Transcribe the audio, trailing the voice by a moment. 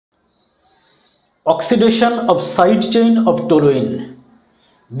Oxidation of side chain of toluene.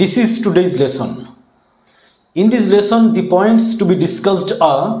 This is today's lesson. In this lesson, the points to be discussed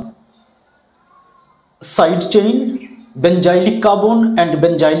are side chain, benzylic carbon and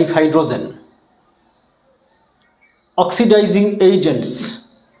benzylic hydrogen, oxidizing agents,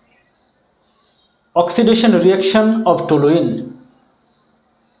 oxidation reaction of toluene,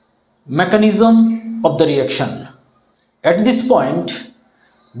 mechanism of the reaction. At this point,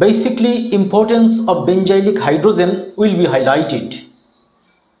 basically importance of benzylic hydrogen will be highlighted.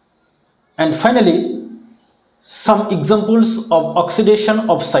 And finally, some examples of oxidation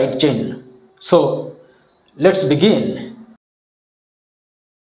of side chain. So, let's begin.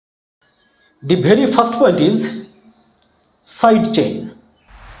 The very first point is side chain,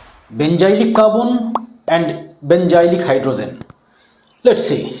 benzylic carbon and benzylic hydrogen. Let's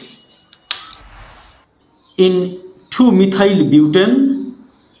see. In 2-methyl-butane,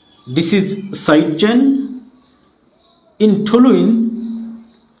 this is side chain. In toluene,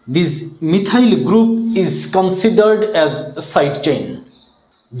 this methyl group is considered as side chain.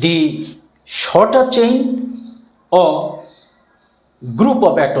 The shorter chain or group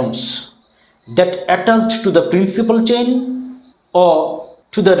of atoms that attached to the principal chain or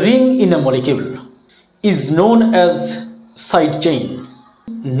to the ring in a molecule is known as side chain.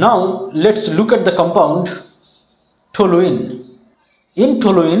 Now let's look at the compound toluene. In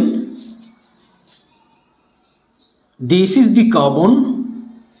toluene, this is the carbon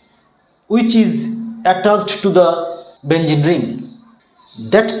which is attached to the benzene ring.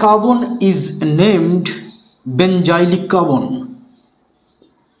 That carbon is named benzylic carbon.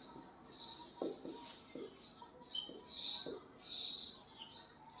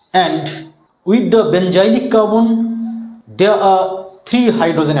 And with the benzylic carbon, there are 3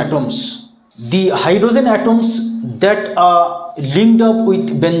 hydrogen atoms. The hydrogen atoms that are linked up with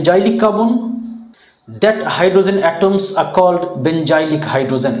benzylic carbon, that hydrogen atoms are called benzylic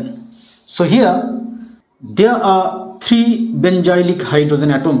hydrogen. So here there are 3 benzylic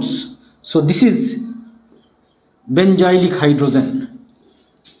hydrogen atoms. So this is benzylic hydrogen.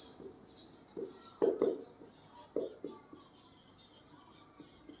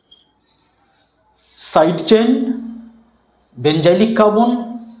 Side chain, benzylic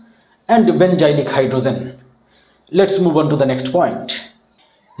carbon and benzylic hydrogen. Let's move on to the next point.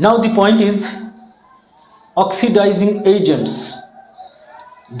 Now the point is oxidizing agents.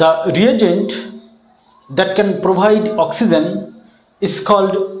 The reagent that can provide oxygen is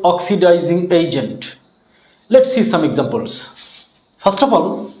called oxidizing agent. Let's see some examples. First of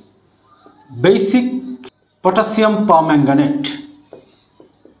all, basic potassium permanganate.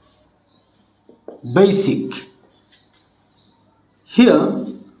 Basic. Here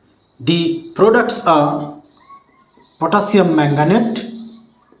the products are potassium manganate,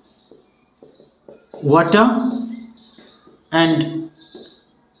 water and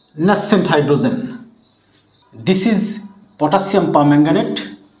nascent hydrogen. This is potassium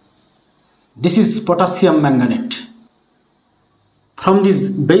permanganate. This is potassium manganate. From this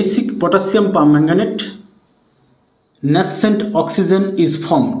basic potassium permanganate, nascent oxygen is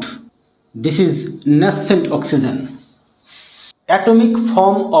formed. This is nascent oxygen. Atomic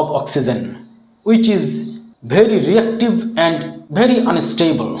form of oxygen, which is very reactive and very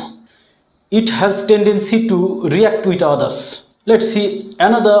unstable. It has tendency to react with others. Let's see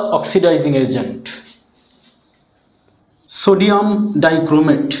another oxidizing agent. Sodium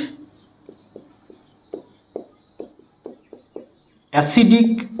dichromate.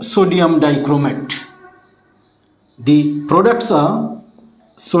 Acidic sodium dichromate. The products are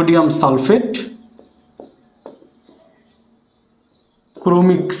sodium sulfate,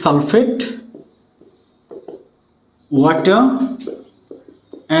 chromic sulfate, water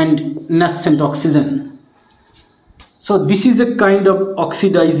and nascent oxygen. So this is a kind of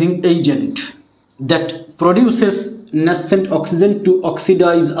oxidizing agent that produces nascent oxygen to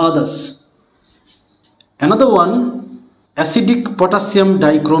oxidize others. Another one, acidic potassium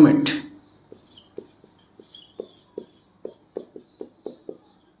dichromate.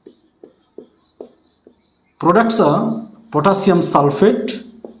 Products are potassium sulfate,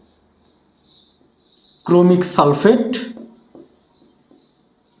 chromic sulfate,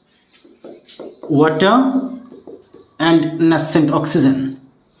 water and nascent oxygen.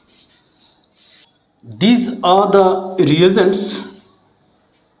 These are the reagents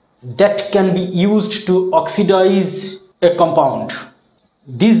that can be used to oxidize a compound.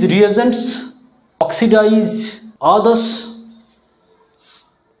 These reagents oxidize others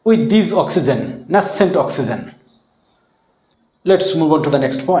with this oxygen, nascent oxygen. Let's move on to the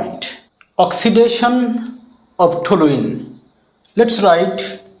next point. Oxidation of toluene. Let's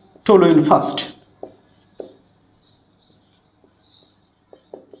write toluene first.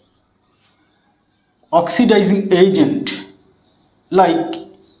 oxidizing agent like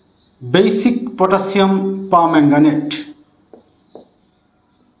basic potassium permanganate.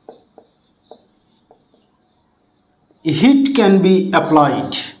 Heat can be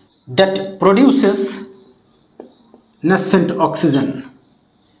applied that produces nascent oxygen.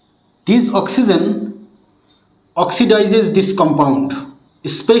 This oxygen oxidizes this compound,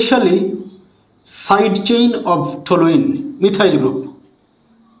 especially side chain of toluene methyl group,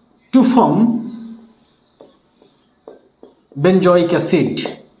 to form benzoic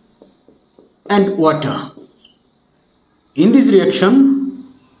acid and water. In this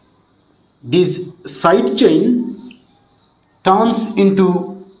reaction, this side chain turns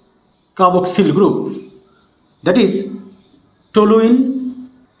into carboxyl group, that is toluene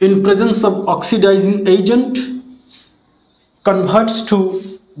in presence of oxidizing agent converts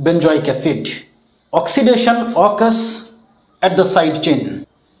to benzoic acid. Oxidation occurs at the side chain,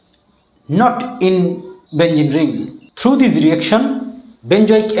 not in benzene ring. Through this reaction,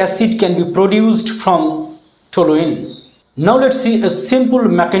 benzoic acid can be produced from toluene. Now let's see a simple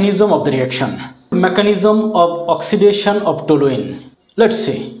mechanism of the reaction. Mechanism of oxidation of toluene. Let's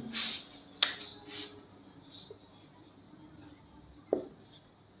see.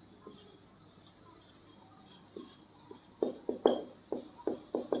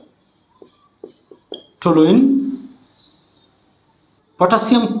 Toluene.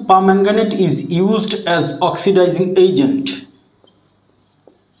 Potassium permanganate is used as oxidizing agent.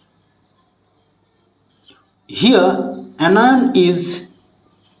 Here anion is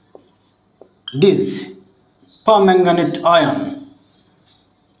this permanganate ion.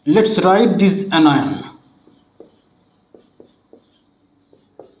 Let's write this anion.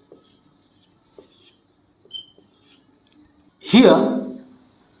 Here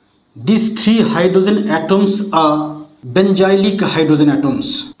these three hydrogen atoms are benzylic hydrogen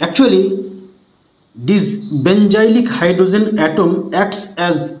atoms. Actually, this benzylic hydrogen atom acts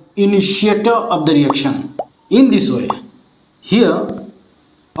as initiator of the reaction. In this way, here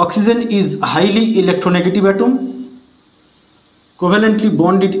oxygen is highly electronegative atom. Covalently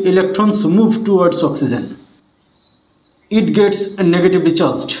bonded electrons move towards oxygen. It gets negatively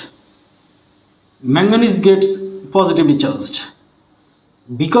charged. Manganese gets positively charged.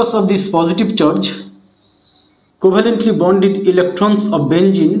 Because of this positive charge, covalently bonded electrons of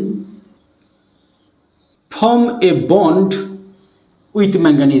benzene form a bond with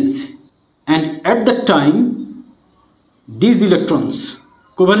manganese, and at that time these electrons,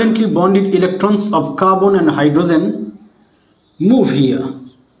 covalently bonded electrons of carbon and hydrogen, move here.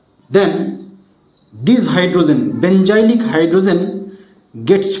 Then this hydrogen, benzylic hydrogen,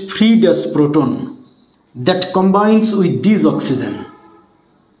 gets freed as proton that combines with this oxygen,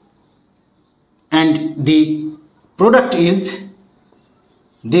 and the product is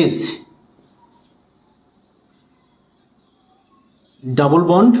this double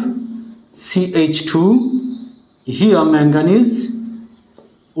bond CH2, here manganese,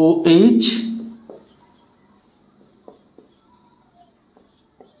 OH,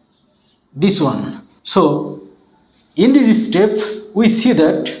 this one. So in this step we see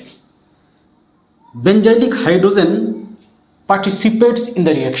that benzylic hydrogen participates in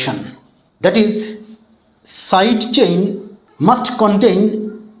the reaction. That is, side chain must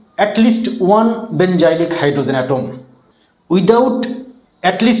contain at least one benzylic hydrogen atom. Without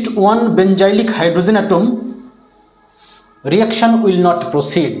at least one benzylic hydrogen atom, reaction will not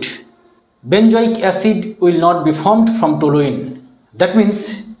proceed. Benzoic acid will not be formed from toluene. That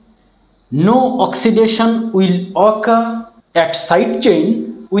means no oxidation will occur at side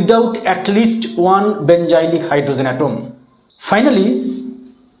chain without at least one benzylic hydrogen atom. Finally,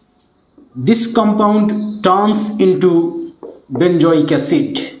 this compound turns into benzoic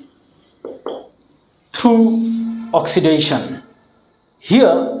acid through oxidation.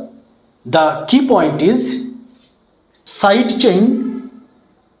 Here the key point is side chain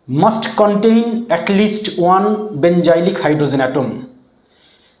must contain at least one benzylic hydrogen atom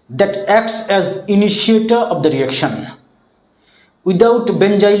that acts as initiator of the reaction. Without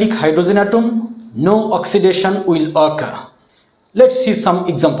benzylic hydrogen atom, no oxidation will occur. Let's see some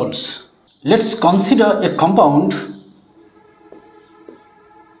examples. Let's consider a compound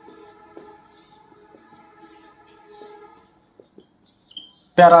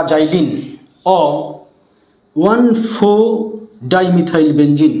paraxylene or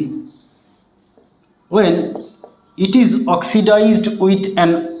 1,4-dimethylbenzene. When it is oxidized with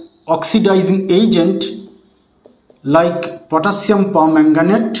an oxidizing agent like potassium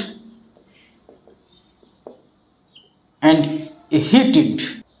permanganate and heated,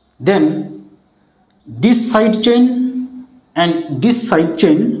 then this side chain and this side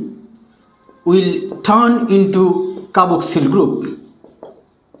chain will turn into carboxyl group.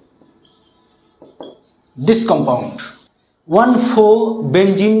 This compound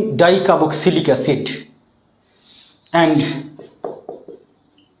 1,4-benzene dicarboxylic acid, and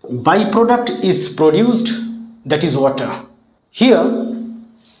byproduct is produced, that is water. Here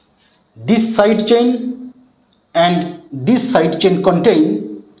this side chain and this side chain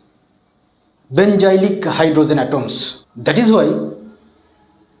contain benzylic hydrogen atoms. That is why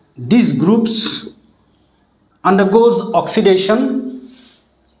these groups undergoes oxidation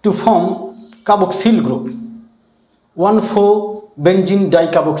to form carboxyl group 1,4-benzene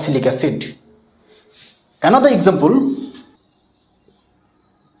dicarboxylic acid. Another example,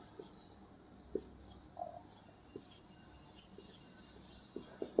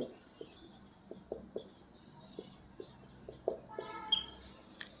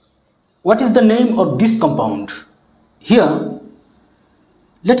 what is the name of this compound? Here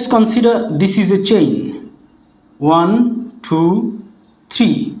let's consider this is a chain 1, 2,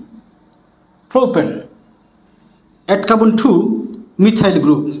 3 propane at carbon 2 methyl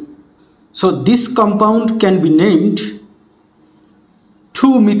group. So this compound can be named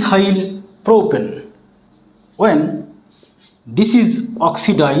 2-methyl propane. When this is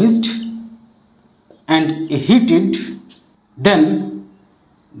oxidized and heated, then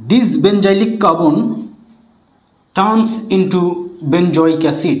this benzylic carbon turns into benzoic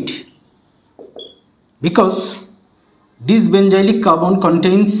acid, because this benzylic carbon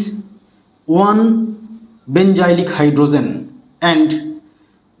contains one benzylic hydrogen, and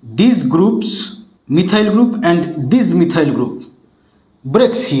these groups, methyl group and this methyl group,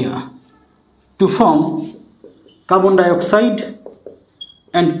 breaks here to form carbon dioxide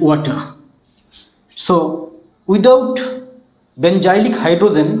and water. So without benzylic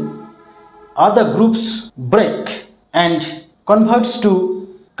hydrogen, other groups break and converts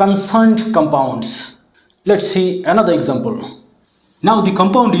to concerned compounds. Let's see another example. Now the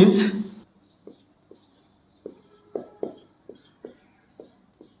compound is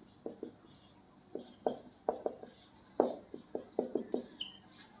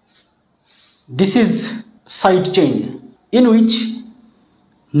this is side chain in which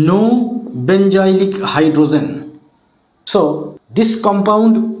no benzylic hydrogen. So this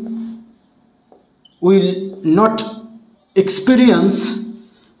compound will not experience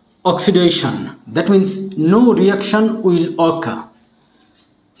oxidation. That means no reaction will occur.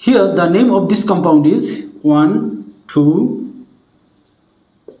 Here the name of this compound is 1, 2,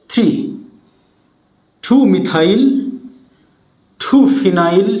 3 2-methyl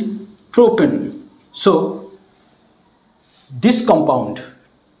 2-phenyl propane. So this compound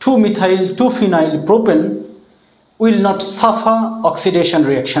 2-methyl 2-phenyl propane will not suffer oxidation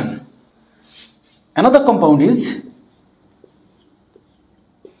reaction. Another compound is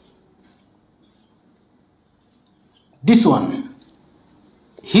this one.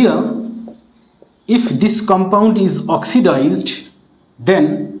 Here, if this compound is oxidized,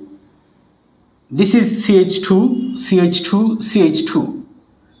 then this is CH2, CH2, CH2.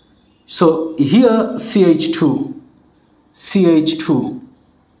 So here CH2, CH2,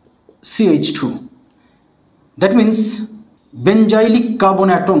 CH2. That means benzylic carbon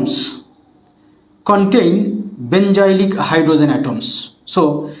atoms contain benzylic hydrogen atoms.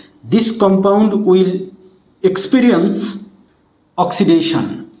 So this compound will experience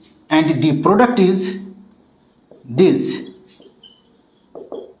oxidation, and the product is this.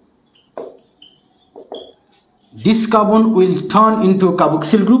 This carbon will turn into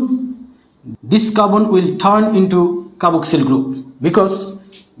carboxyl group. This carbon will turn into carboxyl group because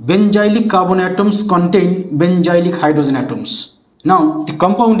benzylic carbon atoms contain benzylic hydrogen atoms. Now the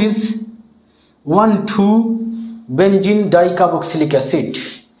compound is 1,2-benzene dicarboxylic acid.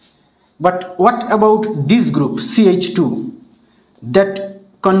 But what about this group CH2 that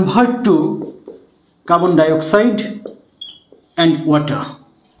convert to carbon dioxide and water?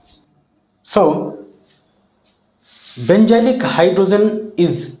 So benzylic hydrogen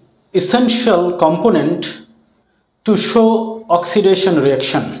is essential component to show oxidation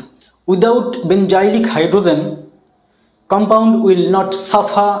reaction. Without benzylic hydrogen, compound will not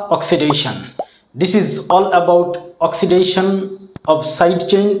suffer oxidation. This is all about oxidation of side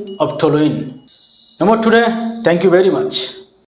chain of toluene. No more today. Thank you very much.